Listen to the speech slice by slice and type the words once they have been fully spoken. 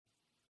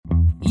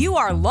You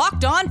are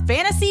Locked On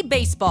Fantasy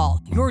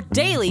Baseball, your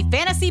daily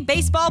fantasy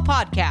baseball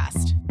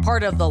podcast.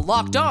 Part of the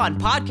Locked On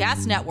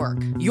Podcast Network,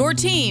 your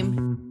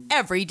team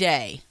every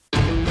day.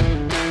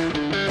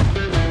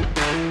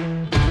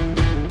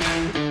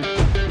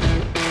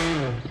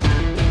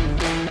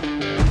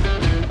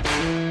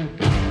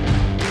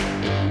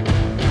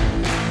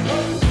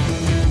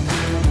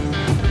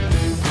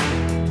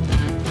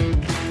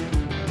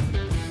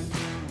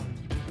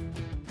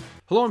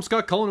 Hello, I'm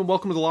Scott Cullen, and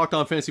welcome to the Locked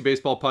On Fantasy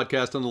Baseball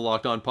podcast on the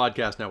Locked On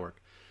Podcast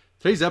Network.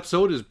 Today's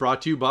episode is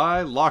brought to you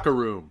by Locker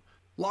Room.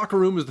 Locker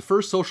Room is the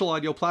first social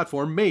audio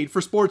platform made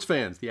for sports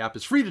fans. The app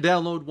is free to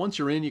download. Once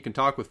you're in, you can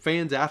talk with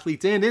fans,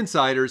 athletes, and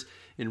insiders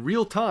in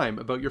real time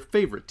about your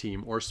favorite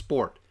team or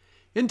sport.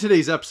 In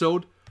today's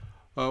episode,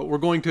 we're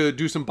going to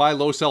do some buy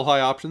low, sell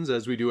high options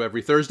as we do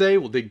every Thursday.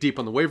 We'll dig deep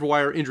on the waiver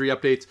wire, injury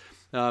updates,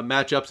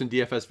 matchups, and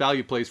DFS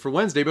value plays for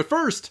Wednesday. But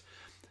first,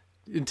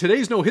 in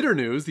today's no-hitter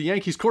news, the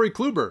Yankees' Corey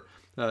Kluber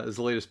is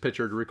the latest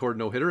pitcher to record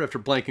no-hitter after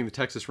blanking the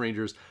Texas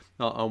Rangers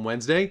on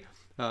Wednesday.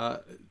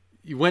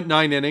 He went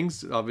 9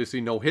 innings,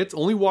 obviously no hits,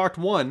 only walked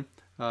 1,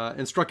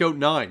 and struck out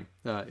 9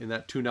 in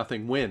that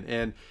 2-0 win.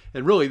 And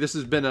really, this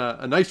has been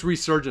a nice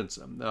resurgence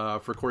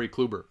for Corey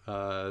Kluber.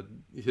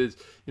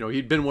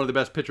 He'd been one of the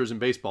best pitchers in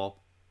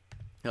baseball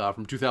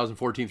from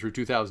 2014 through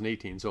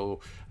 2018. So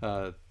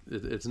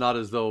it's not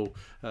as though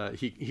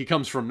he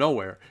comes from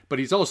nowhere, but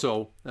he's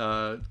also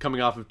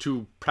coming off of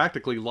 2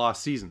 practically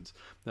lost seasons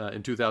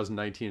in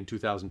 2019 and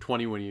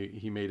 2020 when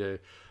he made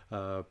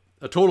a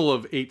total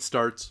of 8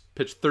 starts,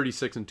 pitched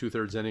 36 and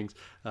 2/3 innings,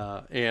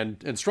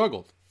 and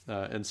struggled.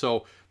 And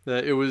so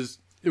it was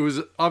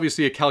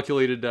obviously a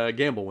calculated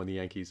gamble when the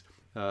Yankees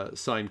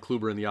signed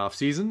Kluber in the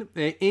offseason,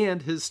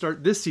 and his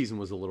start this season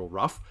was a little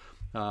rough,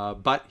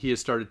 but he has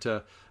started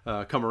to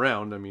come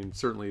around. I mean,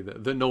 certainly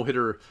the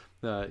no-hitter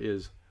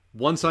is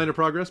one sign of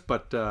progress,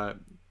 but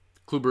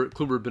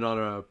Kluber had been on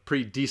a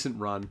pretty decent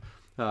run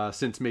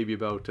since maybe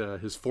about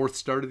his 4th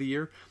start of the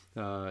year.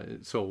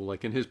 So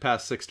like in his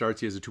past 6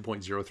 starts, he has a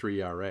 2.03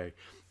 ERA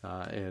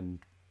and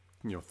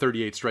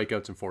 38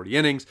 strikeouts in 40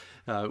 innings.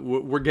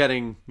 We're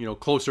getting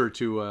closer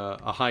to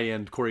a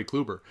high-end Corey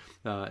Kluber,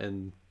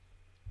 and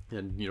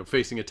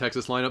facing a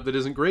Texas lineup that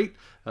isn't great,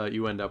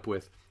 you end up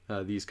with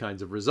these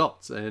kinds of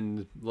results.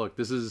 And look,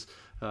 this has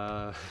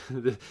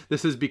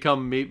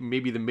become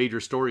maybe the major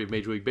story of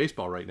Major League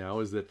Baseball right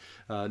now, is that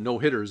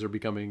no-hitters are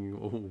becoming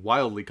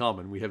wildly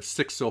common. We have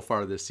 6 so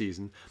far this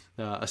season,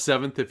 a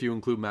 7th if you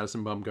include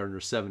Madison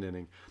Bumgarner's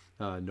 7-inning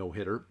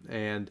no-hitter.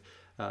 And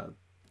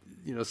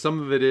some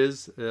of it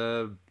is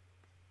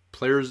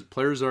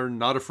players are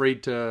not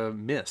afraid to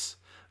miss.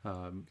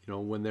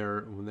 When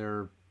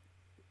they're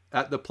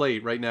at the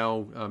plate right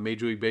now,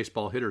 Major League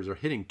Baseball hitters are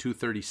hitting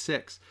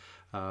 236.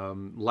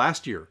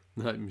 Last year,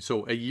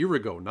 so a year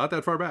ago, not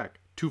that far back,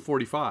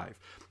 245.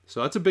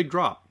 So that's a big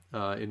drop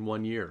in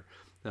 1 year.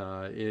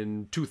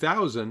 In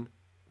 2000,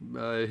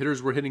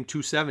 hitters were hitting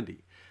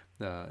 270.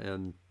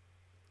 And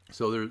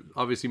so there's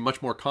obviously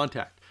much more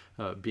contact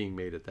being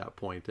made at that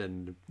point.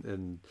 And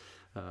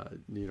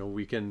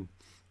we can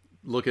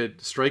look at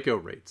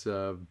strikeout rates.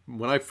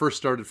 When I first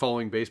started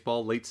following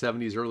baseball, late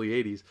 70s, early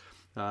 80s,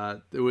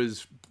 it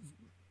was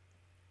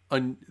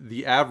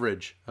the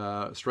average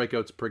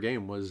strikeouts per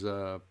game was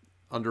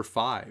under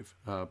 5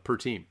 per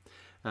team,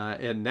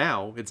 and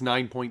now it's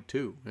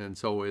 9.2, and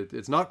so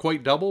it's not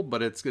quite double,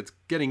 but it's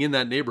getting in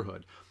that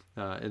neighborhood,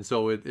 and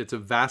so it's a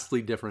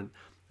vastly different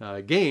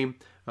game,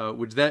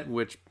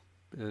 which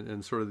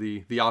sort of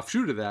the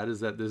offshoot of that is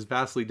that this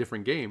vastly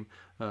different game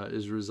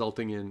is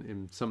resulting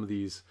in some of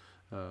these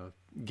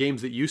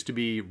games that used to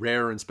be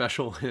rare and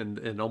special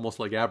and almost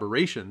like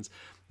aberrations.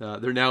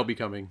 They're now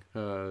becoming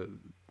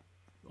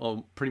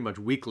pretty much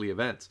weekly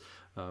events.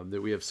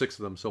 That we have 6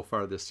 of them so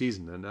far this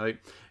season, and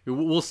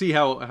we'll see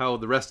how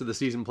the rest of the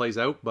season plays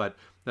out. But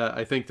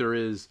I think there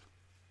is,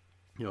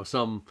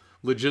 some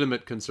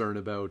legitimate concern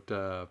about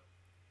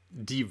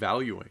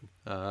devaluing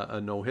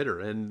a no-hitter.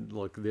 And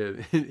look,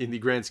 in the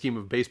grand scheme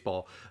of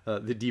baseball,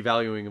 the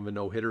devaluing of a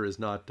no-hitter is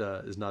not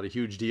a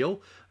huge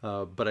deal.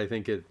 But I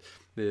think it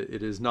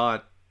is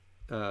not.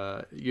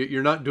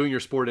 You're not doing your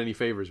sport any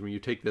favors when you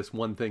take this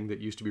one thing that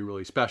used to be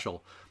really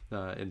special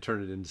and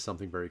turn it into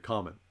something very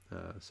common.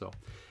 So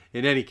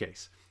in any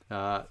case,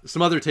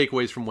 some other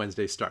takeaways from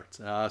Wednesday's starts.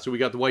 So we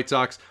got the White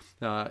Sox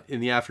in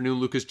the afternoon.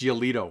 Lucas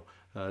Giolito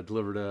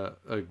delivered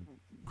a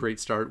great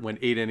start, went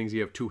 8 innings. He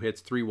had 2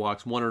 hits, 3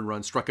 walks, 1 earned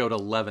run, struck out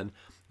 11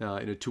 in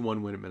a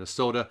 2-1 win at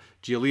Minnesota.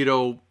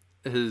 Giolito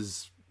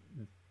has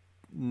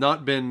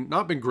not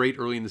been great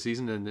early in the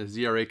season, and his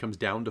ERA comes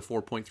down to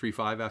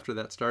 4.35 after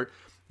that start.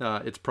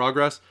 It's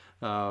progress,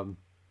 and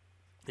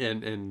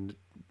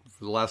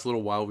for the last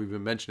little while we've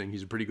been mentioning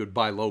he's a pretty good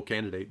buy low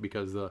candidate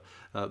because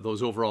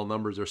those overall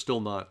numbers are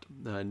still not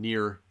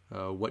near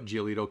what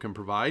Giolito can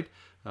provide.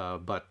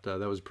 But that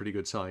was a pretty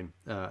good sign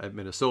at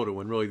Minnesota,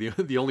 when really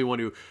the only one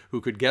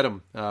who could get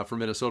him from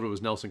Minnesota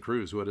was Nelson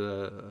Cruz,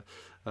 who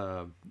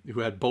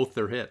had both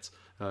their hits,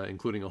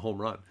 including a home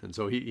run. And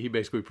so he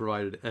basically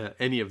provided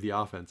any of the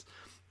offense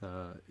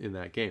in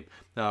that game.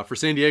 For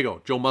San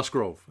Diego, Joe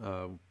Musgrove,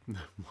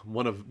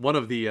 one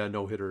of the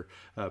no-hitter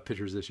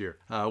pitchers this year,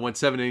 went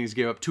 7 innings,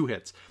 gave up 2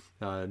 hits.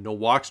 No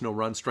walks, no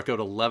runs, struck out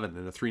 11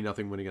 in a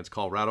 3-0 win against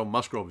Colorado.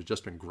 Musgrove has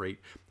just been great.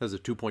 Has a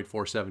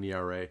 2.47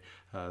 ERA.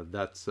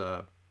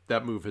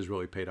 That move has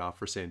really paid off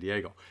for San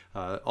Diego.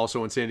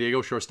 Also in San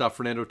Diego, shortstop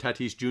Fernando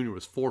Tatis Jr.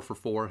 was 4 for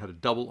 4, had a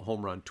double,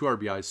 home run, 2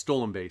 RBIs,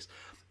 stolen base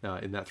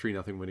in that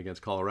 3-0 win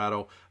against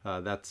Colorado.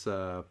 That's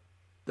a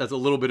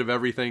little bit of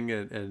everything,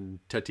 and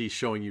Tatis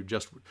showing you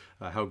just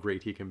how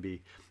great he can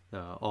be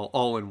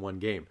all in one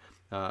game.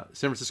 San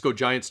Francisco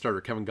Giants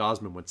starter Kevin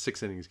Gausman went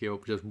 6 innings, gave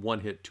up just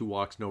 1 hit, 2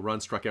 walks, no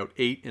runs, struck out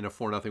 8 in a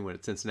 4-0 win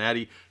at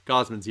Cincinnati.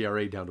 Gausman's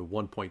ERA down to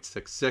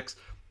 1.66.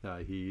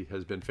 He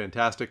has been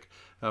fantastic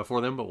for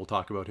them, but we'll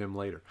talk about him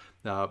later.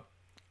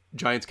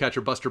 Giants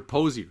catcher Buster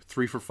Posey,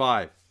 3 for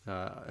 5,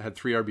 had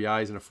 3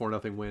 RBIs in a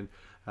 4-0 win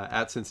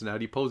at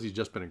Cincinnati. Posey's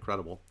just been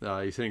incredible.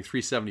 He's hitting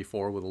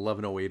 .374 with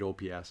 1108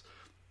 OPS.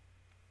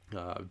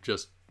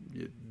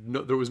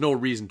 There was no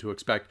reason to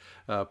expect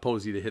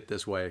Posey to hit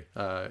this way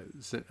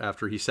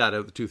after he sat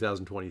out the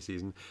 2020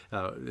 season.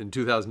 In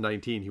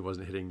 2019, he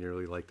wasn't hitting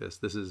nearly like this.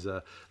 This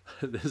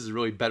is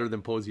really better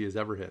than Posey has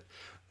ever hit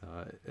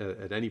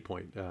at any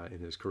point in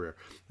his career.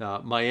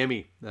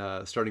 Miami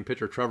starting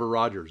pitcher Trevor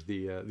Rogers,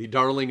 the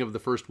darling of the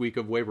first week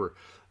of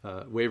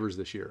waivers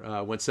this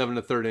year, went 7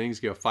 1/3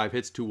 innings, gave up 5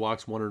 hits, 2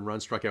 walks, 1 earned run,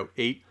 struck out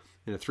 8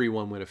 in a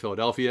 3-1 win at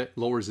Philadelphia.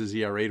 Lowers his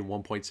ERA to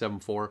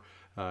 1.74.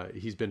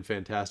 He's been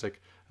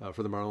fantastic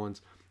for the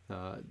Marlins.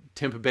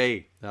 Tampa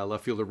Bay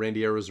left fielder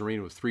Randy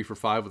Arozarena was 3 for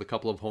 5 with a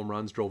couple of home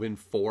runs, drove in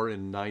 4 in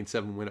a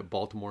 9-7 win at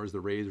Baltimore as the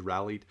Rays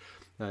rallied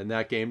in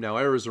that game. Now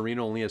Arozarena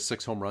only has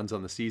 6 home runs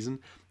on the season,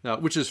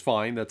 which is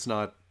fine. That's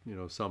not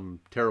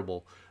some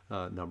terrible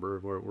number.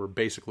 We're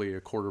basically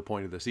a quarter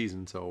point of the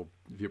season, so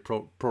if you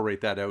prorate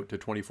that out to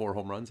 24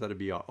 home runs, that'd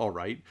be all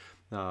right.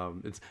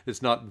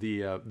 It's not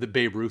the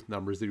Babe Ruth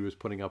numbers that he was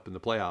putting up in the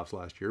playoffs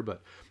last year,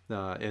 but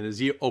and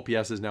his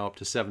OPS is now up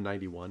to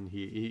 791.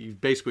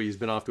 He's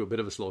been off to a bit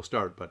of a slow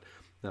start, but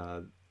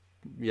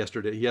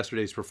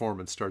yesterday's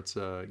performance starts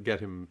get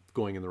him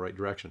going in the right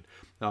direction.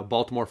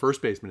 Baltimore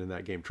first baseman in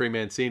that game, Trey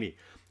Mancini,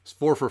 was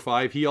 4 for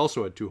 5. He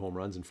also had 2 home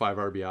runs and 5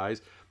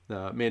 RBIs.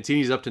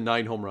 Mancini's up to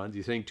 9 home runs.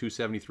 He's hitting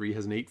 .273,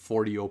 has an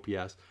 .840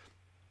 OPS.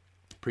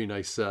 Pretty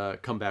nice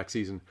comeback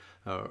season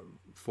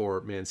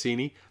for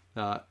Mancini.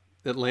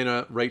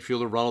 Atlanta right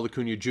fielder Ronald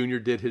Acuna Jr.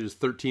 did hit his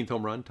 13th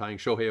home run, tying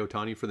Shohei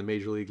Ohtani for the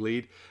Major League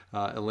lead.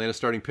 Atlanta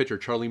starting pitcher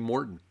Charlie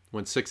Morton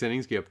went 6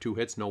 innings, gave up 2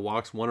 hits, no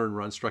walks, 1 earned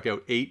run, struck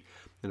out 8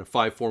 in a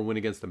 5-4 win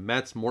against the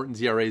Mets.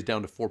 Morton's ERA is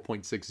down to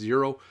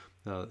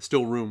 4.60.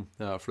 Still room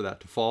for that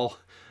to fall.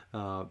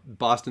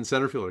 Boston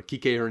center fielder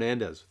Kike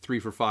Hernandez, 3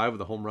 for 5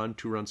 with a home run,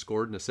 2 runs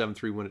scored in a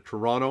 7-3 win at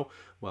Toronto,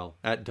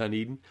 at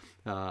Dunedin.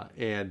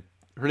 And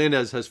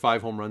Hernandez has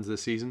 5 home runs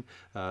this season,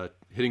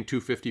 hitting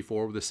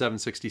 .254 with a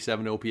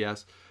 767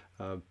 OPS.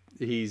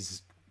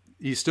 He's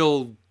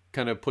still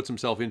kind of puts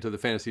himself into the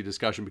fantasy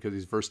discussion because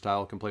he's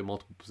versatile, can play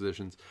multiple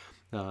positions,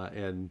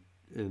 and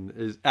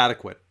is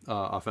adequate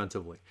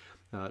offensively.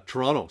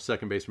 Toronto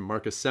second baseman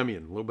Marcus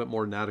Semien, a little bit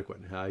more than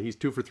adequate. He's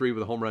 2 for 3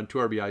 with a home run, 2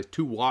 RBIs,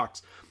 2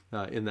 walks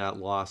in that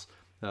loss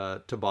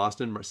to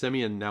Boston.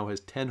 Semien now has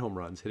 10 home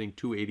runs, hitting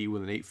 .280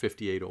 with an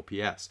 858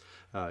 OPS.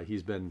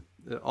 He's been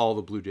all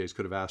the Blue Jays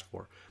could have asked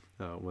for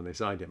when they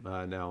signed him.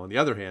 Now, on the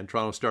other hand,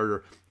 Toronto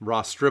starter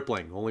Ross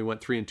Stripling only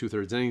went 3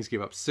 2/3 innings,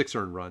 gave up 6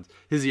 earned runs.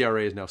 His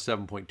ERA is now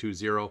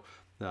 7.20.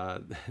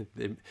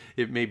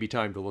 It may be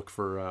time to look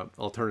for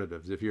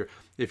alternatives.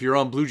 If you're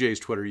on Blue Jays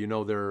Twitter,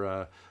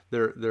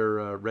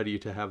 they're ready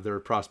to have their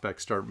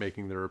prospects start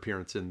making their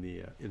appearance in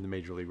the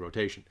major league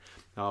rotation.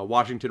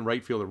 Washington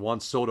right fielder Juan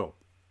Soto,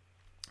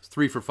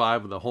 3 for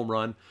 5 with a home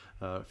run,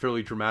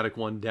 fairly dramatic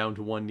one down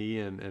to one knee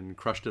and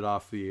crushed it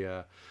off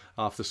the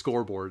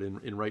scoreboard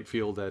in right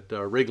field at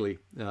Wrigley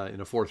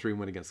in a 4-3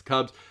 win against the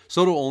Cubs.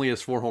 Soto only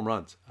has 4 home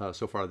runs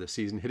so far this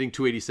season, hitting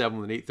 .287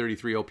 with an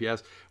 833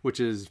 OPS, which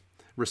is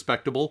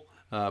respectable,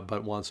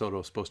 but Juan Soto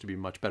is supposed to be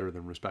much better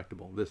than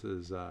respectable. This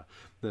is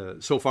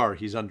so far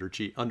he's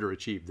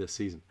underachieved this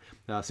season.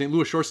 St.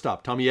 Louis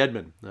shortstop Tommy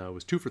Edman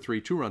was 2 for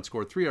 3, 2 runs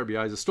scored, 3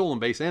 RBIs, a stolen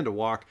base, and a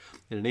walk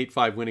in an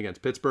 8-5 win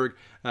against Pittsburgh.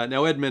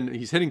 Now Edman,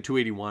 he's hitting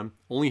 .281,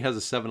 only has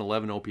a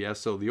 711 OPS,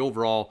 so the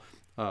overall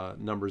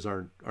numbers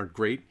aren't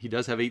great. He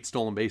does have 8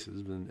 stolen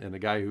bases, and a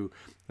guy who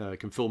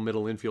can fill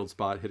middle infield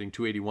spot hitting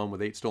 .281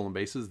 with 8 stolen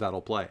bases,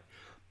 that'll play.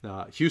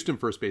 Houston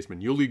first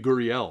baseman Yuli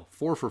Gurriel,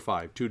 4 for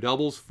 5, 2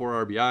 doubles,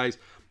 4 RBIs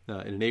in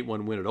an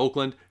 8-1 win at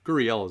Oakland.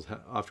 Gurriel is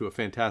off to a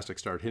fantastic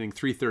start, hitting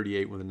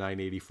 .338 with a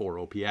 984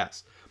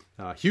 OPS.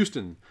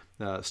 Houston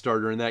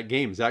starter in that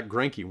game, Zach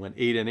Greinke, went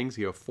 8 innings.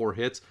 He had 4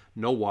 hits,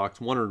 no walks,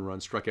 1 earned run,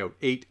 struck out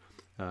 8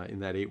 in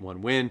that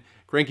 8-1 win.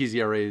 Greinke's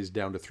ERA is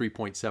down to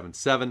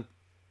 3.77.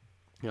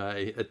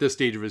 At this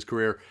stage of his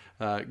career,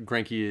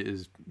 Greinke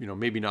is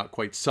maybe not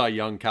quite Cy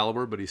Young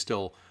caliber, but he's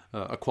still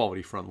a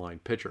quality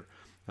frontline pitcher.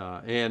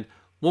 And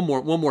one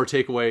more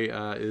takeaway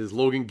is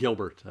Logan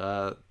Gilbert,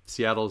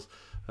 Seattle's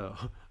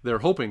they're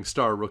hoping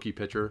star rookie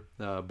pitcher,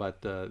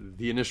 but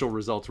the initial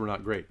results were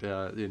not great.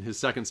 In his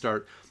second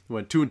start,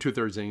 went 2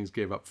 2/3 innings,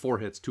 gave up 4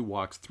 hits, 2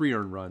 walks, 3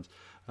 earned runs,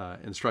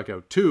 and struck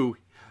out 2.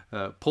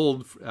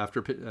 Pulled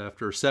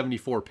after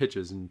 74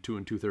 pitches in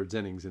 2 2/3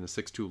 innings in a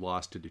 6-2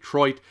 loss to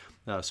Detroit.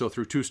 So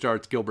through 2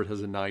 starts, Gilbert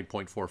has a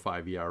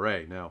 9.45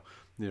 ERA. Now,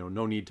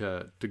 no need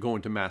to go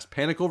into mass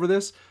panic over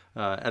this.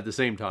 At the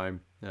same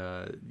time,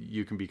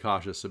 you can be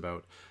cautious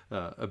about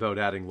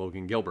adding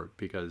Logan Gilbert,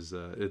 because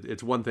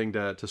it's one thing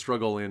to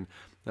struggle in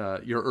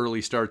your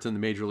early starts in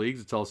the major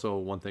leagues. It's also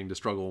one thing to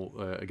struggle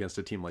against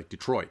a team like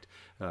Detroit,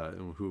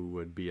 who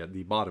would be at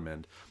the bottom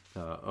end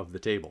of the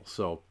table.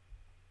 So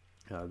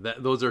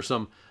those are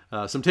some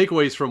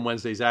takeaways from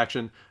Wednesday's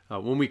action.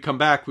 When we come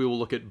back, we will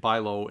look at buy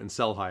low and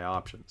sell high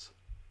options.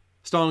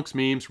 Stonks,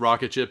 memes,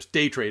 rocket ships,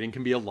 day trading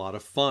can be a lot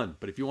of fun,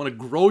 but if you want to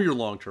grow your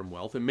long-term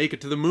wealth and make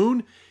it to the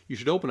moon, you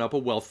should open up a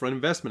Wealthfront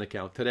investment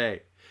account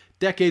today.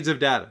 Decades of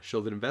data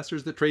show that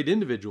investors that trade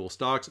individual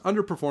stocks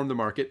underperform the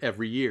market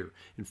every year.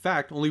 In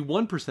fact, only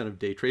 1% of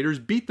day traders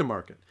beat the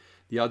market.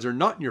 The odds are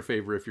not in your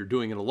favor if you're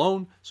doing it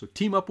alone, so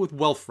team up with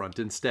Wealthfront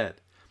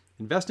instead.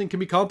 Investing can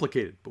be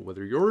complicated, but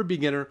whether you're a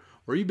beginner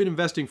or you've been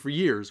investing for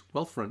years,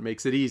 Wealthfront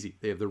makes it easy.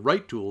 They have the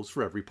right tools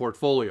for every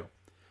portfolio.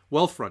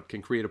 Wealthfront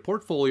can create a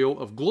portfolio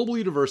of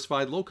globally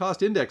diversified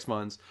low-cost index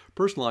funds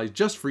personalized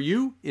just for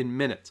you in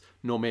minutes.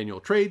 No manual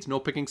trades, no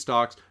picking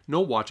stocks, no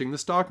watching the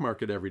stock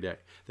market every day.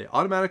 They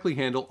automatically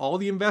handle all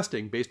the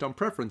investing based on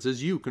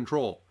preferences you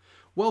control.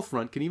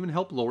 Wealthfront can even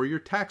help lower your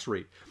tax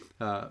rate.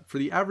 For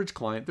the average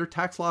client, their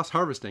tax loss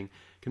harvesting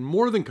can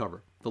more than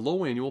cover the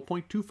low annual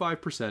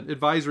 0.25%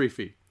 advisory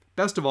fee.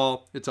 Best of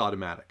all, it's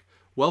automatic.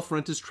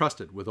 Wealthfront is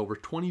trusted with over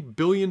 $20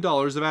 billion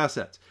of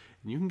assets,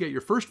 and you can get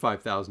your first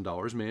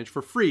 $5,000 managed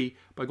for free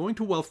by going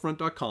to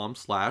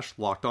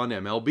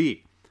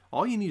wealthfront.com/lockedonmlb.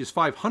 All you need is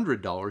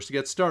 $500 to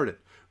get started.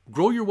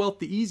 Grow your wealth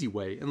the easy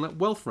way and let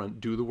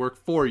Wealthfront do the work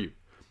for you.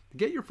 To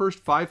get your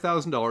first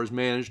 $5,000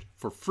 managed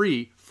for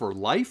free for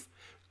life,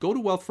 go to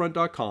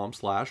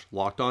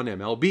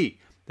wealthfront.com/lockedonmlb.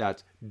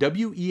 That's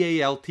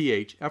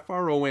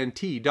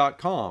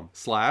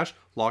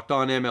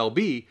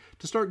wealthfront.com/lockedonmlb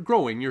to start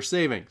growing your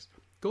savings.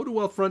 Go to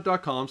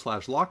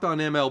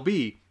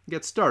wealthfront.com/lockedonmlb and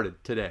get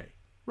started today.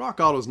 Rock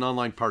Auto is an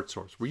online parts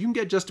source where you can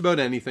get just about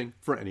anything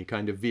for any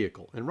kind of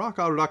vehicle. And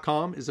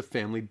rockauto.com is a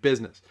family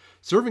business,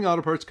 serving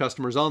auto parts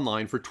customers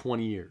online for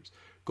 20 years.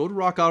 Go to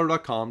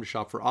rockauto.com to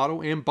shop for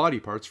auto and body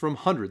parts from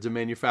hundreds of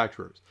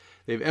manufacturers.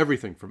 They have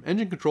everything from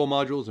engine control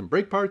modules and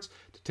brake parts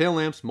to tail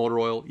lamps, motor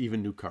oil,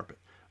 even new carpet.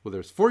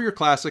 Whether it's for your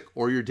classic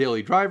or your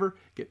daily driver,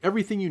 get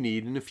everything you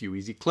need in a few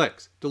easy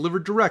clicks,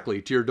 delivered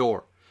directly to your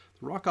door.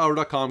 The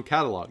rockauto.com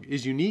catalog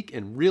is unique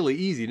and really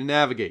easy to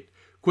navigate.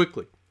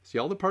 Quickly, see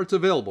all the parts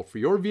available for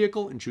your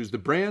vehicle and choose the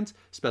brands,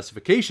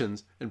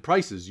 specifications, and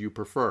prices you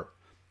prefer.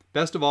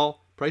 Best of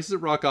all, prices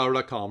at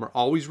rockauto.com are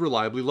always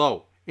reliably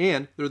low,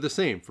 and they're the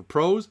same for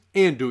pros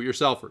and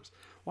do-it-yourselfers.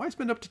 Why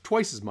spend up to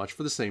twice as much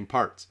for the same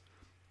parts?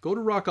 Go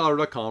to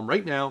rockauto.com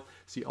right now,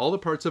 see all the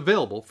parts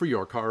available for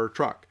your car or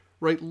truck.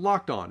 Write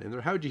Locked On in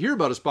their How'd You Hear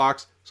About Us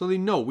box so they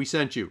know we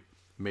sent you.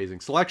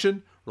 Amazing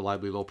selection,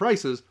 reliably low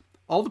prices,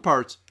 all the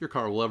parts your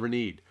car will ever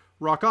need.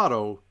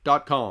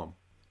 rockauto.com.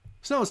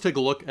 So now let's take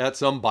a look at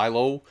some buy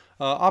low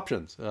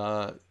options.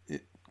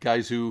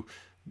 Guys who,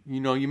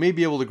 you may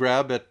be able to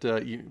grab at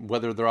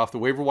whether they're off the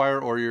waiver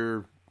wire or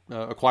you're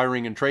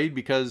acquiring in trade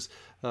because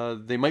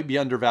they might be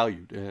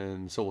undervalued.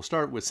 And so we'll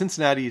start with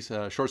Cincinnati's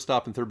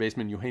shortstop and third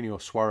baseman Eugenio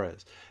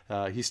Suarez.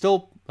 He's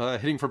still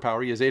hitting for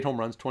power. He has 8 home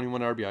runs,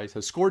 21 RBIs,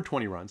 has scored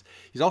 20 runs.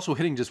 He's also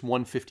hitting just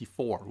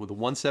 154 with a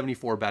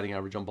 174 batting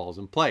average on balls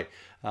in play.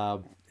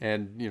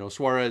 And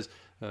Suarez,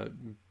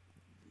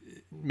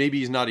 maybe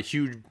he's not a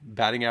huge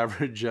batting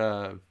average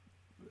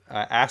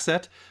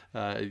asset.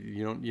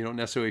 You don't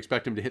necessarily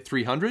expect him to hit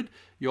 300.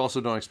 You also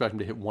don't expect him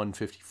to hit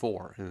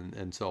 154.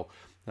 And so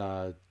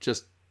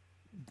just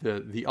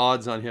the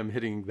odds on him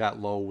hitting that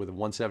low with a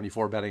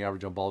 174 batting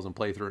average on balls in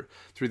play through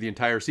the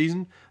entire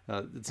season,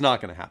 it's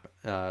not going to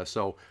happen.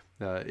 So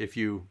if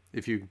you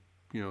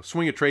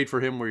swing a trade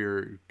for him where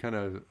you're kind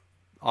of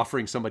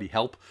offering somebody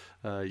help,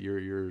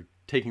 you're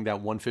taking that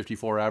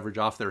 154 average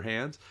off their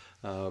hands,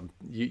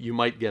 you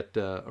might get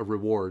a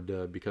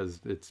reward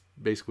because it's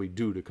basically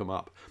due to come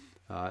up.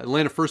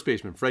 Atlanta first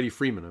baseman Freddie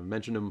Freeman. I've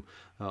mentioned him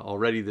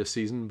already this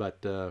season, but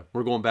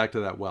we're going back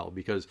to that well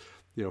because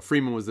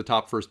Freeman was the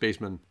top first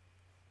baseman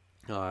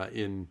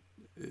in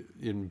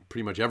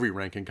pretty much every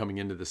ranking coming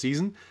into the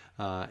season,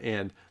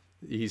 and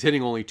he's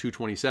hitting only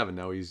 227.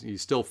 Now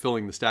he's still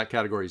filling the stat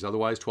categories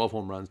otherwise: 12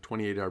 home runs,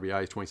 28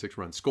 RBIs, 26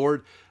 runs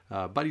scored,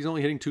 but he's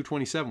only hitting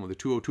 227 with a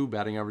 202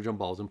 batting average on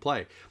balls in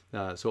play.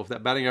 So if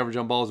that batting average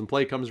on balls in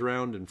play comes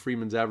around and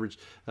Freeman's average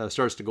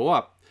starts to go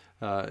up,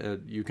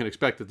 you can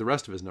expect that the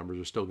rest of his numbers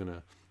are still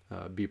going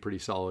to be pretty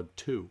solid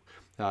too.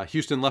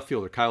 Houston left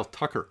fielder Kyle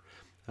Tucker,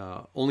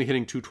 only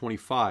hitting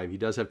 225. He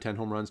does have 10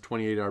 home runs,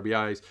 28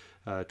 RBIs,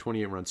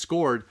 28 runs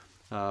scored,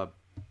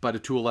 but a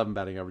 211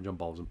 batting average on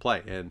balls in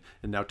play. And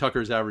now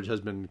Tucker's average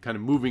has been kind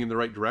of moving in the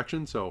right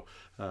direction, so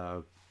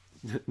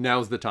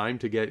now's the time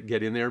to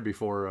get in there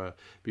before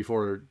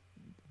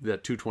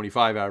that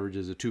 225 average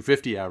is a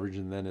 250 average,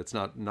 and then it's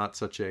not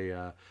such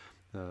a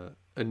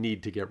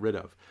need to get rid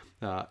of.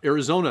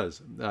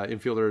 Arizona's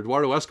infielder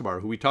Eduardo Escobar,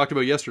 who we talked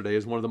about yesterday,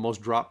 is one of the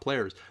most dropped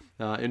players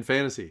in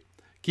fantasy.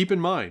 Keep in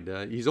mind,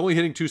 he's only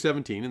hitting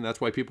 217, and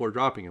that's why people are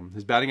dropping him.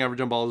 His batting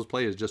average on balls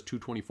play is just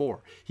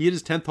 224. He hit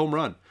his 10th home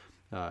run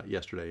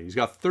yesterday. He's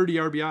got 30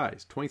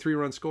 RBIs, 23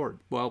 runs scored.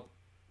 Well,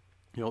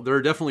 there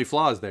are definitely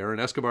flaws there,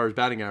 and Escobar's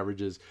batting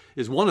average is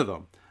one of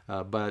them.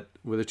 But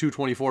with a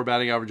 224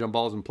 batting average on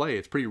balls in play,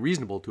 it's pretty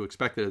reasonable to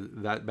expect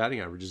that batting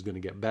average is going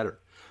to get better.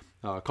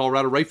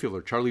 Colorado right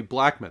fielder Charlie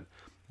Blackmon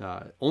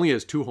only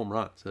has 2 home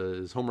runs.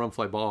 His home run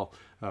fly ball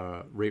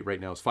rate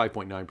right now is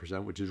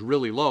 5.9%, which is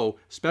really low,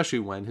 especially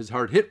when his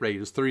hard hit rate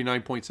is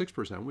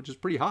 39.6%, which is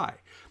pretty high.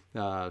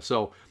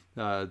 So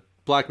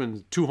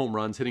Blackmon's 2 home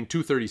runs, hitting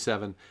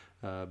 237.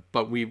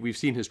 But we've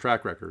seen his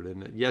track record,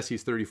 and yes,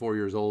 he's 34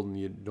 years old, and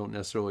you're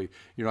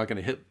not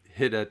going to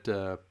hit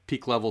at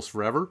peak levels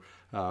forever.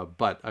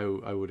 But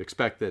I would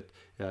expect that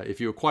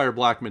if you acquire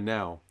Blackmon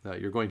now,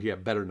 you're going to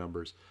get better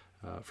numbers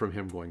from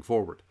him going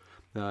forward.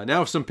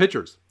 Now some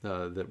pitchers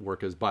that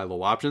work as buy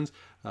low options.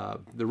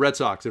 The Red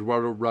Sox,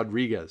 Eduardo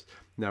Rodriguez.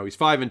 Now he's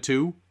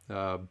 5-2,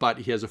 but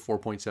he has a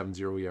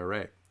 4.70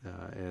 ERA,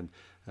 and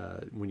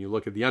when you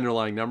look at the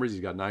underlying numbers,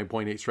 he's got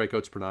 9.8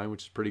 strikeouts per 9,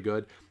 which is pretty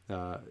good.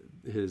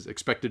 His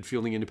expected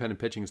fielding independent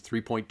pitching is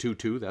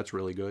 3.22. That's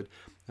really good.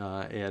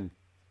 And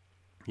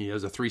he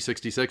has a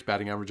 366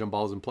 batting average on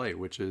balls in play,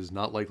 which is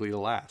not likely to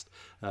last.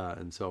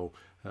 And so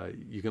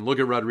you can look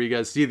at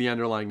Rodriguez, see the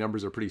underlying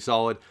numbers are pretty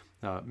solid.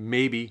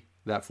 Maybe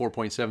that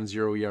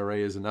 4.70 ERA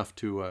is enough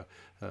to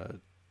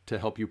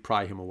help you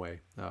pry him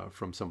away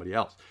from somebody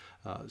else.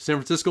 San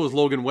Francisco's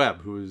Logan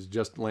Webb, who has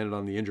just landed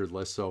on the injured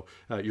list, so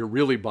you're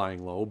really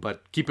buying low,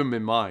 but keep him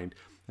in mind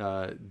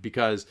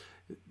because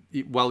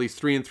while he's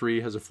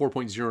 3-3, has a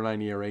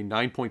 4.09 ERA,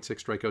 9.6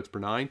 strikeouts per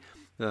 9,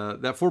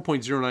 that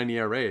 4.09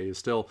 ERA is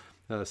still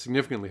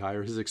significantly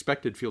higher. His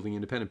expected fielding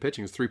independent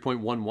pitching is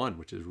 3.11,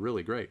 which is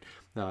really great,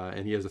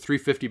 and he has a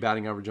 350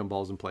 batting average on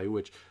balls in play,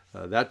 which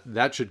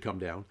that should come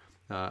down,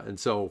 and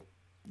so.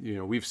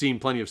 We've seen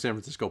plenty of San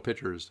Francisco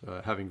pitchers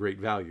having great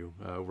value.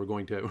 We're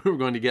going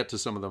to get to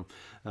some of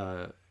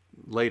them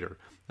later,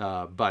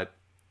 but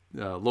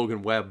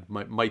Logan Webb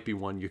might be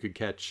one you could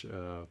catch.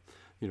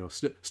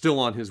 Still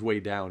on his way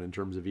down in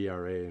terms of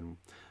ERA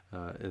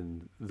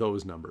and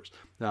those numbers.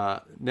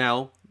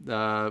 Now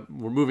we're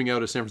moving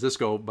out of San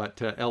Francisco, but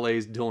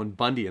LA's Dylan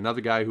Bundy,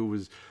 another guy who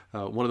was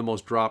one of the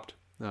most dropped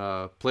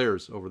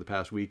players over the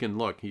past week. And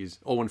look, he's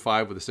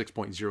 0-5 with a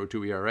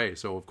 6.02 ERA,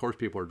 so of course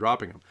people are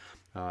dropping him.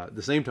 At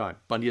the same time,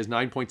 Bundy has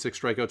 9.6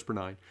 strikeouts per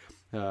 9.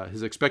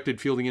 His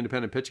expected fielding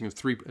independent pitching is a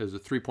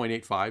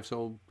 3.85.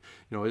 So,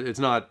 it's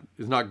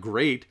not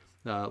great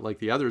like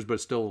the others, but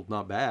it's still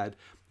not bad.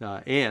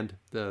 And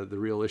the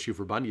real issue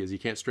for Bundy is he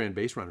can't strand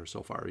base runners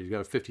so far. He's got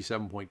a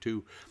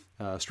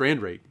 57.2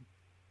 strand rate,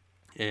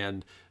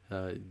 and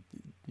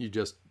you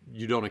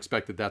don't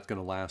expect that that's going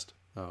to last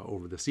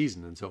over the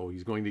season. And so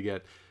he's going to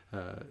get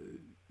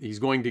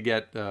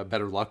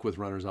better luck with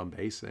runners on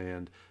base,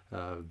 and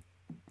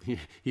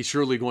he's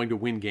surely going to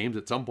win games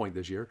at some point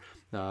this year.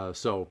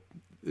 So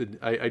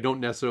I don't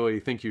necessarily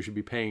think you should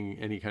be paying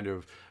any kind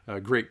of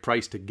great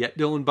price to get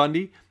Dylan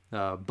Bundy.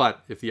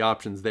 But if the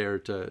option's there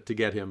to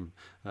get him,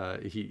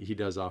 he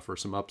does offer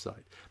some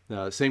upside.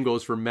 Same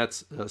goes for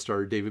Mets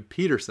starter David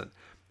Peterson,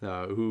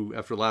 who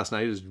after last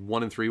night is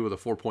 1-3 with a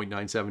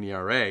 4.97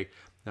 ERA.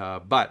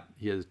 But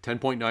he has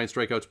 10.9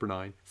 strikeouts per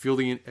 9,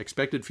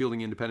 expected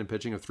fielding independent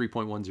pitching of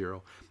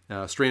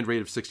 3.10, strand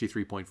rate of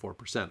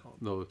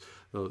 63.4%.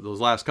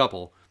 Those last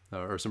couple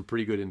are some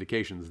pretty good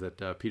indications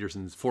that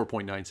Peterson's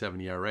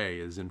 4.97 ERA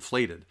is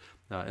inflated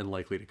and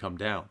likely to come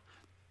down.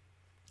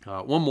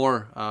 One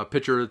more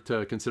pitcher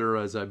to consider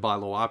as a buy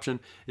low option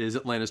is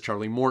Atlanta's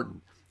Charlie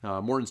Morton.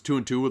 Morton's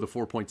 2-2 with a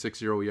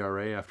 4.60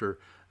 ERA after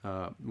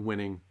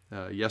winning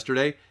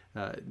yesterday.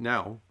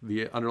 Now,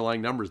 the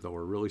underlying numbers, though,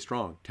 are really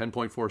strong.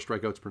 10.4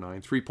 strikeouts per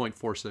 9,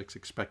 3.46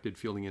 expected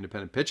fielding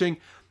independent pitching.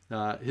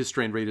 His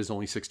strand rate is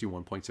only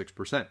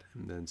 61.6%.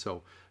 And then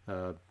so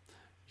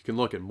you can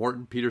look at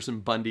Morton,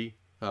 Peterson, Bundy,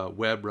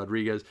 Webb,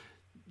 Rodriguez.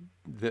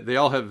 They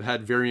all have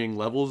had varying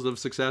levels of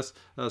success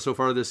so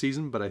far this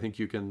season, but I think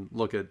you can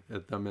look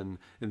at them and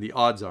the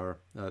odds are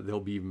they'll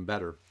be even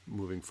better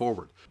moving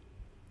forward.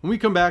 When we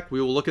come back,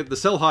 we will look at the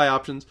sell high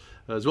options,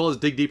 as well as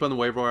dig deep on the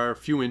waiver wire, a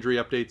few injury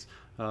updates,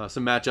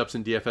 some matchups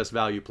and DFS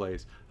value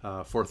plays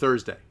for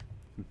Thursday.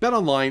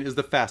 BetOnline is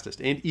the fastest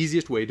and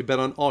easiest way to bet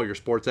on all your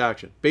sports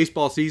action.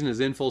 Baseball season is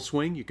in full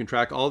swing. You can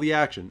track all the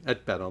action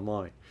at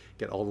BetOnline.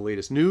 Get all the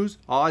latest news,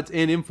 odds,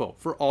 and info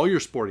for all your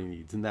sporting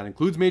needs, and that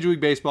includes Major League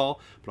Baseball,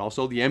 but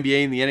also the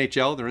NBA and the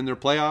NHL. They're in their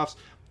playoffs,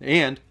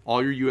 and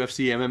all your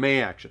UFC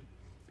MMA action.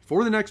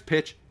 Before the next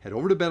pitch, head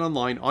over to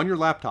BetOnline on your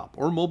laptop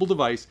or mobile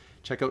device.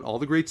 Check out all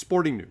the great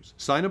sporting news,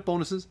 sign-up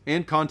bonuses,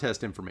 and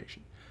contest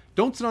information.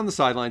 Don't sit on the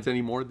sidelines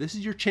anymore. This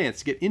is your chance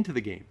to get into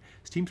the game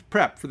as teams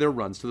prep for their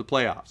runs to the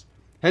playoffs.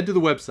 Head to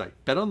the website,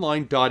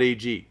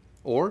 betonline.ag.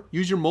 or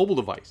use your mobile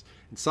device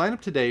and sign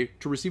up today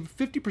to receive a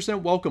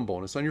 50% welcome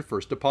bonus on your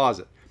first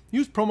deposit.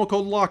 Use promo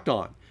code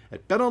LOCKEDON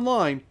at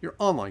BetOnline, your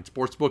online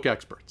sportsbook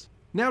experts.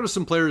 Now to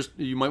some players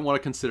you might want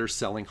to consider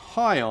selling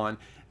high on,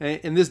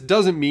 and this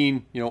doesn't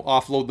mean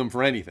offload them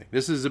for anything.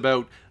 This is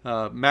about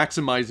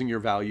maximizing your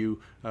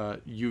value.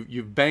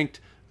 You've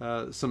banked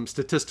some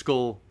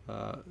statistical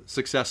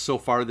success so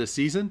far this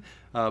season,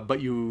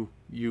 but you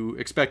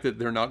expect that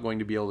they're not going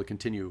to be able to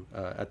continue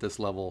at this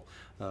level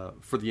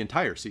for the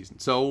entire season.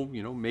 So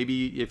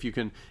maybe if you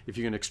can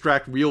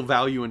extract real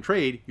value in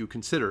trade, you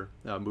consider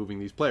moving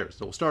these players.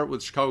 So we'll start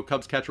with Chicago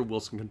Cubs catcher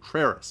Willson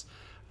Contreras,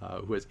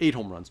 who has 8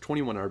 home runs,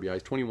 21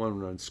 RBIs, 21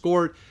 runs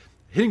scored,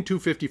 hitting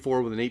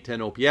 .254 with an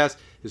 .810 OPS.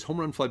 His home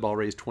run fly ball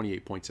rate is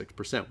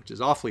 28.6%, which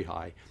is awfully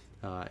high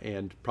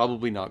and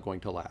probably not going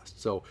to last.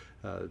 So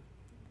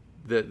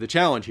the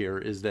challenge here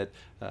is that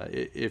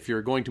if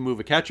you're going to move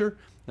a catcher,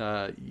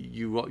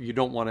 you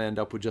don't want to end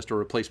up with just a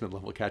replacement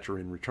level catcher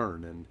in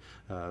return,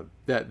 and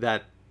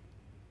that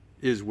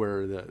is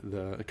where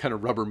the kind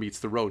of rubber meets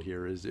the road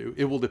here. Is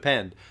it will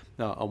depend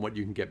on what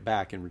you can get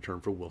back in return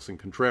for Willson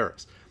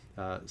Contreras.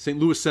 St.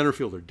 Louis center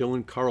fielder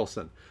Dylan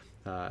Carlson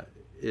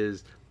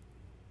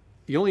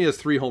he only has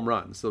 3 home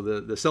runs, so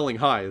the selling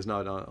high is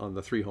not on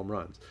the 3 home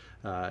runs,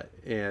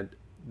 and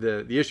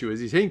the issue is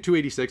he's hitting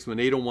 .286 with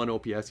an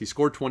 .801 OPS. He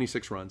scored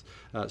 26 runs,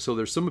 so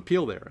there's some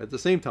appeal there. At the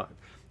same time,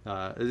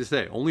 as I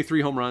say, only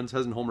 3 home runs,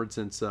 hasn't homered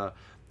since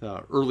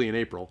early in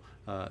April,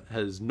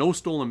 has no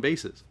stolen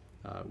bases,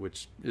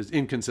 which is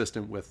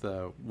inconsistent with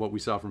what we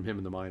saw from him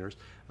in the minors.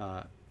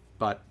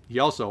 But he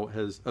also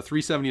has a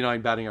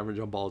 .379 batting average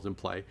on balls in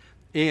play,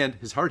 and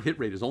his hard hit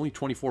rate is only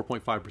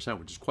 24.5%,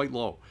 which is quite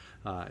low.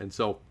 And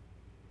so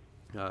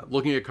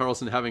looking at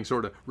Carlson having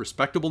sort of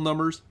respectable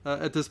numbers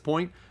at this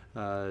point,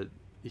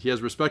 he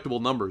has respectable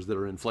numbers that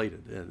are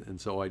inflated.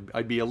 And so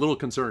I'd be a little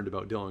concerned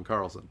about Dylan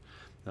Carlson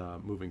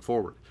moving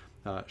forward.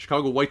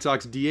 Chicago White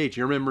Sox DH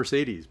Yermin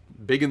Mercedes,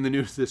 big in the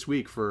news this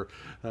week for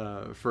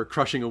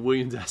crushing a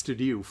Williams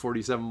Astudillo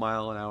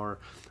 47-mile-an-hour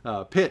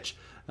pitch.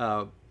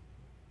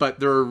 But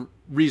there are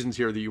reasons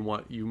here that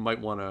you might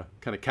want to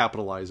kind of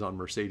capitalize on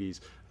Mercedes'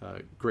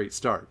 great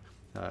start.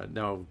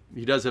 Now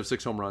he does have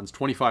 6 home runs,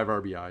 25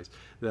 RBIs.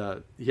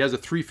 He has a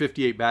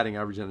 .358 batting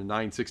average and a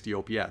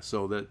 .960 OPS.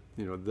 So that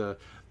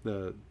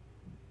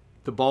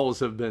the balls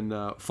have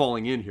been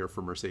falling in here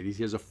for Mercedes.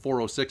 He has a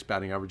 .406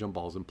 batting average on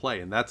balls in play,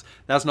 and that's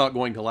not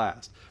going to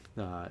last,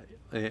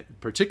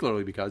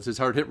 particularly because his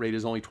hard hit rate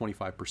is only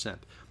 25%.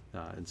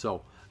 And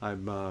so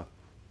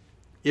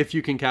if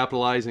you can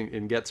capitalize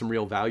and get some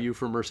real value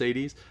for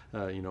Mercedes,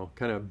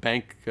 kind of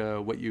bank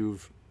what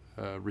you've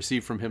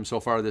received from him so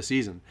far this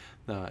season,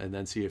 and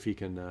then see if he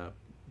can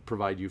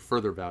provide you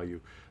further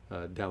value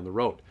down the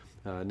road.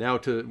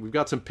 We've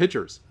got some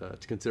pitchers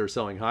to consider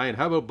selling high, and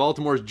how about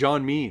Baltimore's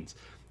John Means,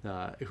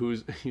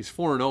 he's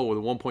 4-0 with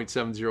a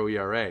 1.70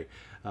 ERA,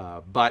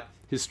 but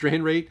his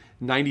strain rate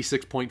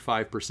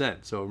 96.5%.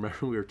 So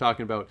remember we were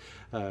talking about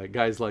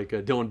guys like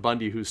Dylan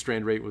Bundy, whose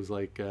strain rate was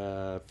like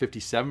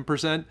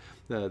 57%.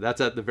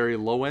 That's at the very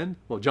low end.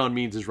 Well, John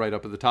Means is right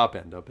up at the top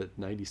end, up at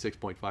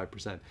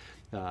 96.5%,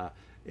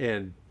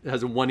 and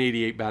has a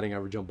 .188 batting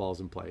average on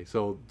balls in play.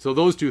 So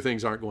those two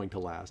things aren't going to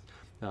last.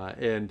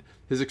 And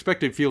his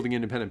expected fielding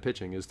independent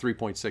pitching is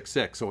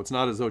 3.66. So it's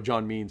not as though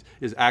John Means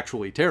is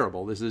actually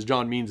terrible. This is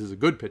John Means is a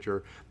good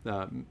pitcher,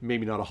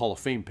 maybe not a Hall of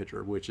Fame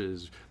pitcher, which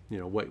is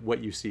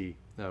what you see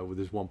with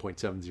his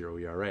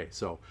 1.70 ERA.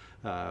 So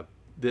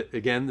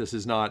again, this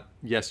is not,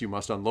 yes, you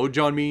must unload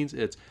John Means.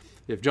 It's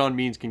if John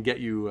Means can get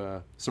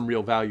you some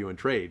real value in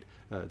trade,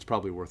 it's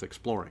probably worth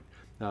exploring.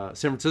 San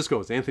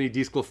Francisco's Anthony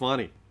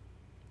DeSclafani.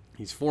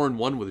 He's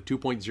 4-1 with a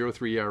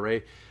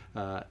 2.03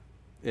 ERA,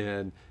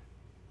 and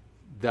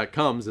that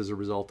comes as a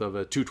result of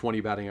a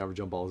 .220 batting average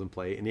on balls in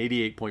play, an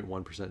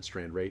 88.1%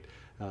 strand rate,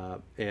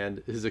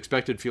 and his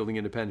expected fielding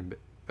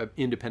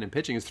independent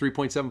pitching is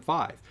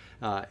 3.75.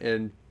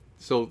 And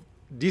so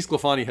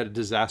DeSclafani had a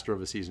disaster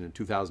of a season in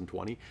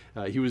 2020.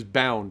 He was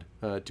bound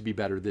to be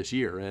better this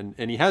year, and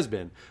he has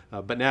been.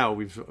 But now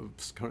we've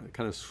kind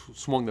of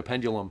swung the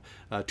pendulum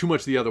too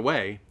much the other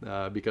way,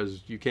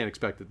 because you can't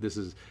expect that this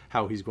is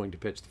how he's going to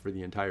pitch for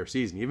the entire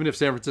season. Even if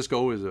San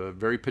Francisco is a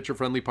very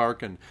pitcher-friendly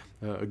park and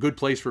a good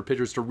place for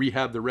pitchers to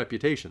rehab their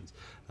reputations,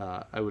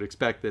 I would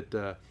expect that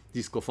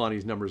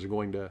DeSclafani's numbers are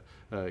going to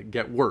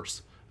get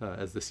worse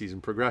as the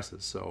season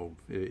progresses. So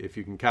if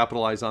you can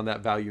capitalize on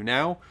that value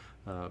now,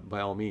 by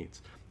all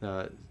means.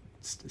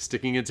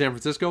 Sticking in San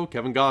Francisco,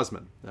 Kevin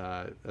Gausman.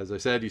 As I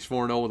said, he's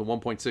 4-0 with a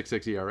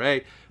 1.66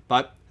 ERA,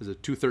 but has a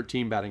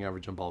 .213 batting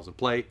average on balls in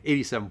play,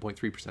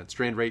 87.3%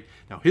 strand rate.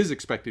 Now, his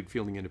expected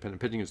fielding independent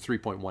pitching is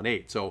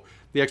 3.18. So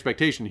the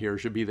expectation here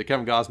should be that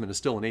Kevin Gausman is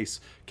still an ace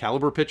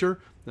caliber pitcher,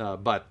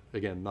 but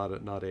again, not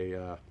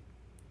a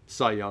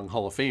Cy Young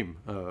Hall of Fame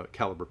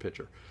caliber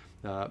pitcher.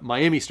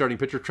 Miami starting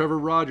pitcher Trevor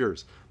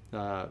Rogers,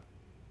 6-2,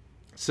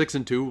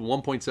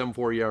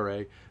 1.74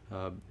 ERA.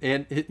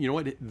 And you know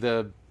what?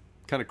 The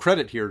kind of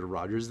credit here to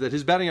Rogers that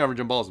his batting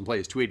average on balls in play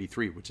is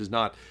 283, which is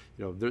not,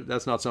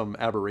 that's not some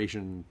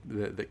aberration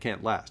that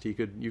can't last. You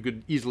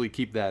could easily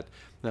keep that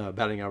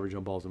batting average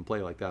on balls in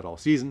play like that all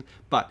season,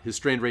 but his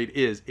strain rate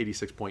is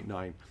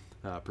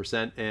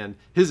 86.9%, and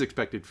his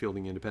expected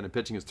fielding independent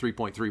pitching is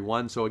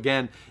 3.31. So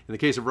again, in the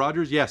case of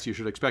Rogers, yes, you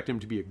should expect him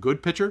to be a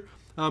good pitcher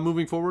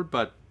moving forward,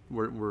 but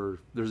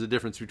there's a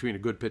difference between a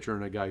good pitcher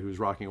and a guy who's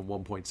rocking a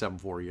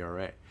 1.74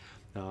 ERA.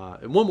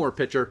 And one more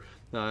pitcher,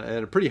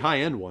 and a pretty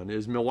high-end one,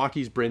 is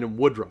Milwaukee's Brandon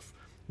Woodruff.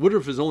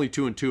 Woodruff is only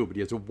 2-2, but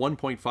he has a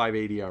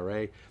 1.58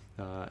 ERA,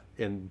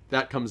 and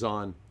that comes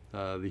on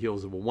the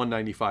heels of a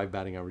 195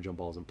 batting average on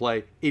balls in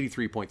play,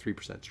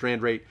 83.3%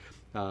 strand rate,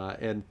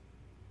 and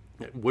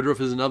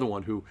Woodruff is another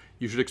one who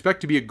you should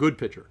expect to be a good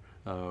pitcher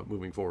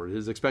moving forward.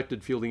 His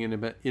expected fielding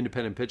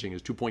independent pitching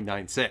is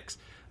 2.96,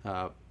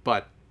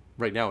 but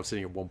right now it's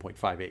sitting at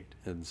 1.58,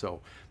 and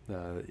so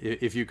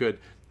if you could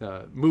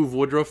move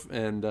Woodruff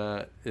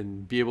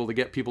and be able to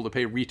get people to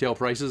pay retail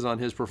prices on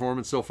his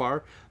performance so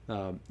far,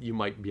 you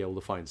might be able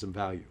to find some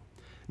value.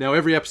 Now,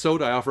 every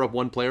episode I offer up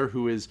one player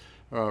who is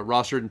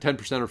rostered in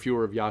 10% or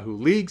fewer of Yahoo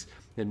leagues,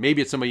 and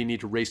maybe it's somebody you need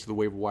to race to the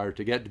waiver wire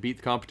to get to beat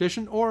the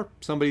competition, or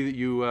somebody that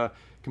you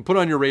can put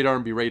on your radar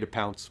and be ready to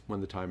pounce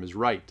when the time is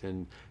right.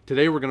 And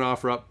today we're going to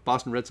offer up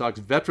Boston Red Sox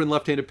veteran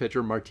left-handed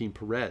pitcher Martin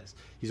Perez.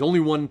 He's only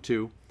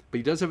 1-2, but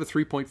he does have a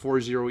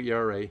 3.40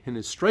 ERA, and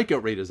his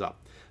strikeout rate is up.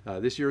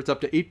 This year it's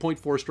up to 8.4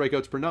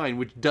 strikeouts per 9,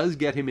 which does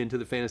get him into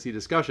the fantasy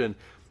discussion,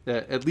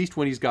 at least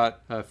when he's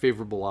got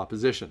favorable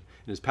opposition.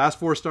 In his past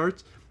 4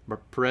 starts,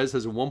 Perez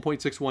has a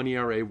 1.61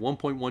 ERA,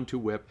 1.12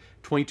 whip,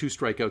 22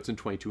 strikeouts in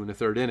 22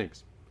 1/3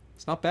 innings.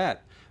 It's not bad.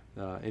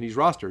 And he's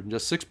rostered in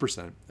just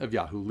 6% of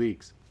Yahoo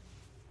leagues.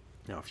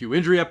 Now, a few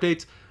injury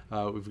updates.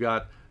 We've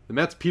got the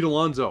Mets' Pete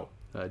Alonso,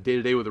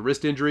 day-to-day with a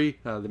wrist injury.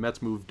 The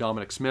Mets moved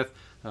Dominic Smith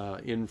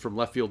in from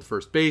left field to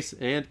first base,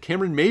 and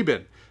Cameron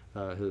Maybin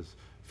has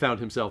found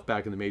himself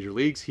back in the major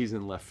leagues. He's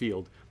in left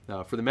field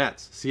for the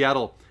Mets.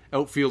 Seattle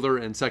outfielder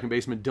and second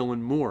baseman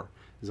Dylan Moore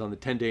is on the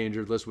 10-day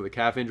injured list with a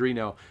calf injury.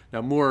 Now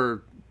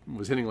Moore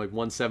was hitting like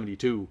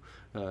 172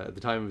 at the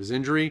time of his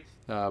injury,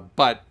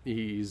 but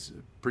he's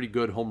pretty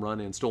good home run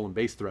and stolen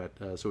base threat,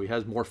 so he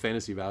has more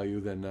fantasy value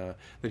than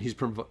he's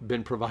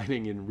been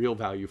providing in real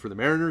value for the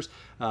Mariners.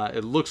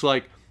 It looks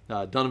like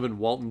Donovan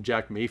Walton,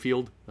 Jack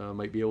Mayfield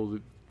might be able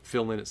to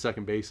fill in at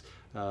second base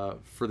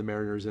for the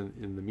Mariners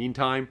in the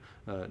meantime.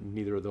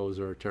 Neither of those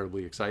are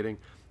terribly exciting.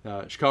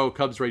 Chicago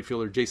Cubs right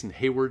fielder Jason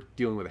Hayward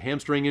dealing with a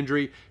hamstring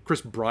injury.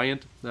 Chris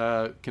Bryant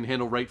can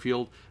handle right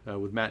field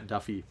with Matt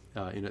Duffy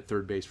in at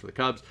third base for the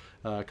Cubs.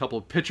 A couple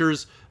of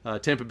pitchers.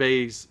 Tampa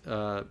Bay's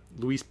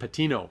Luis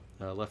Patino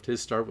left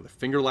his start with a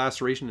finger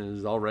laceration and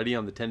is already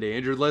on the 10-day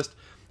injured list.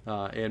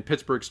 And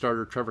Pittsburgh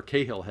starter Trevor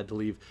Cahill had to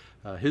leave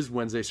his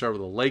Wednesday start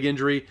with a leg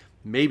injury.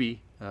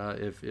 Maybe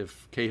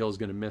if Cahill is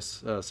going to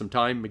miss some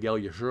time, Miguel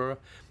Yajura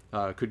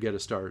could get a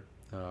start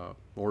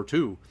or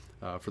two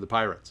for the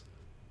Pirates.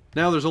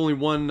 Now there's only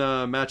one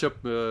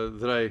matchup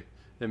that I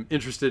am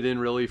interested in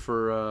really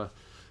for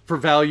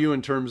value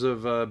in terms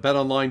of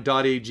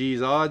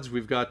BetOnline.ag's odds.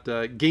 We've got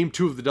Game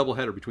 2 of the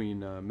doubleheader between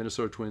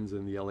Minnesota Twins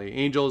and the LA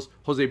Angels.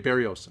 Jose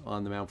Berrios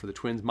on the mound for the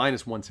Twins,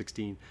 minus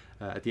 116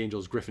 at the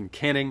Angels. Griffin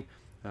Canning.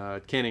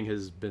 Canning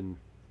has been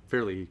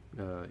fairly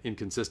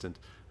inconsistent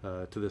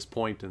to this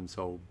point, and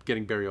so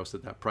getting Berrios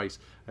at that price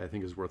I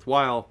think is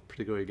worthwhile,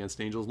 particularly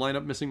against Angels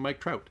lineup missing Mike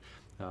Trout.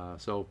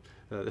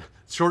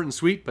 Short and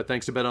sweet, but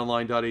thanks to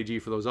BetOnline.ag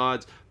for those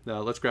odds.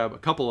 Let's grab a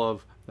couple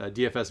of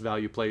DFS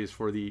value plays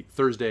for the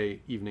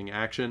Thursday evening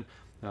action.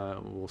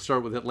 We'll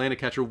start with Atlanta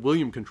catcher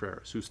William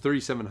Contreras, who's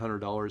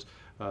 $3,700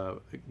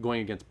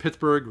 going against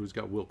Pittsburgh, who's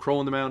got Will Crowe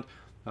on the mound.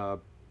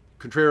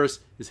 Contreras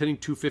is hitting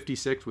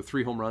 .256 with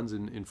 3 home runs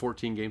in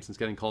 14 games since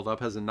getting called up,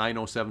 has a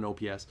 .907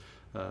 OPS.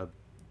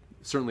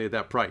 Certainly at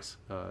that price,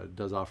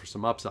 does offer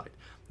some upside.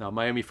 Now,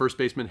 Miami first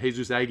baseman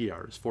Jesus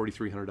Aguilar is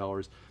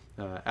 $4,300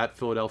 at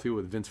Philadelphia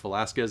with Vince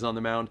Velasquez on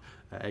the mound.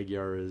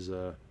 Aguilar is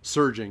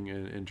surging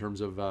in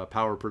terms of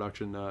power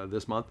production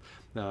this month.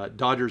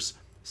 Dodgers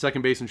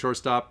second base and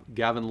shortstop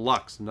Gavin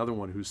Lux, another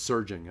one who's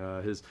surging.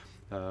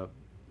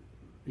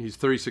 He's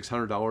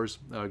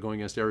 $3,600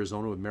 going against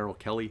Arizona with Merrill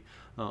Kelly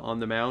on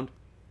the mound.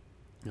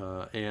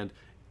 And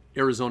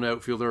Arizona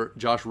outfielder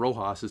Josh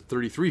Rojas is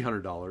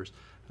 $3,300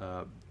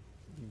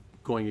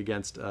 going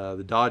against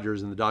the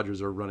Dodgers, and the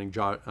Dodgers are running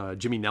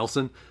Jimmy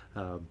Nelson,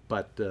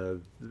 but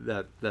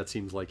that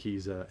seems like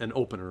he's an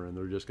opener, and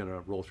they're just going to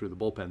roll through the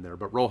bullpen there.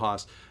 But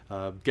Rojas,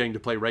 getting to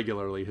play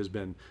regularly, has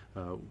been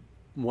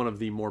one of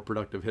the more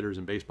productive hitters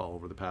in baseball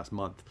over the past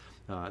month.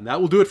 And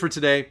that will do it for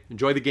today.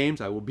 Enjoy the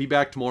games. I will be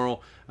back tomorrow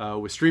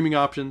with streaming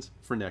options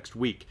for next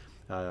week.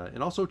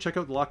 And also check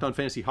out the Locked On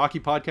Fantasy Hockey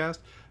podcast.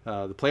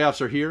 The playoffs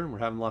are here, and we're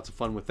having lots of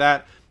fun with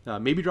that.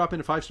 Maybe drop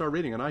in a 5-star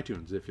rating on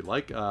iTunes if you'd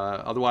like.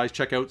 Otherwise,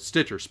 check out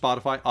Stitcher,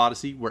 Spotify,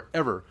 Odyssey,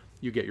 wherever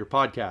you get your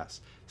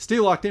podcasts. Stay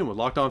locked in with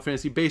Locked On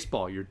Fantasy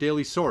Baseball, your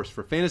daily source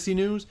for fantasy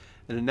news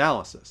and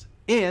analysis.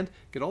 And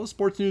get all the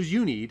sports news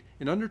you need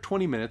in under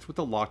 20 minutes with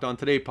the Locked On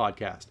Today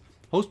podcast.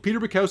 Host Peter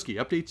Bukowski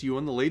updates you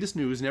on the latest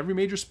news in every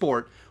major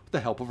sport with the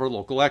help of our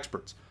local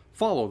experts.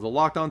 Follow the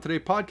Locked On Today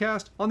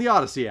podcast on the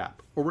Odyssey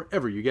app or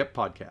wherever you get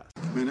podcasts.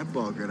 Man, that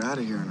ball got out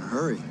of here in a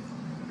hurry.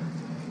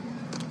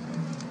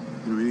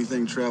 You know,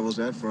 anything travels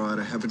that far,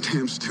 I'd have a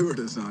damn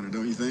stewardess on it,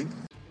 don't you think?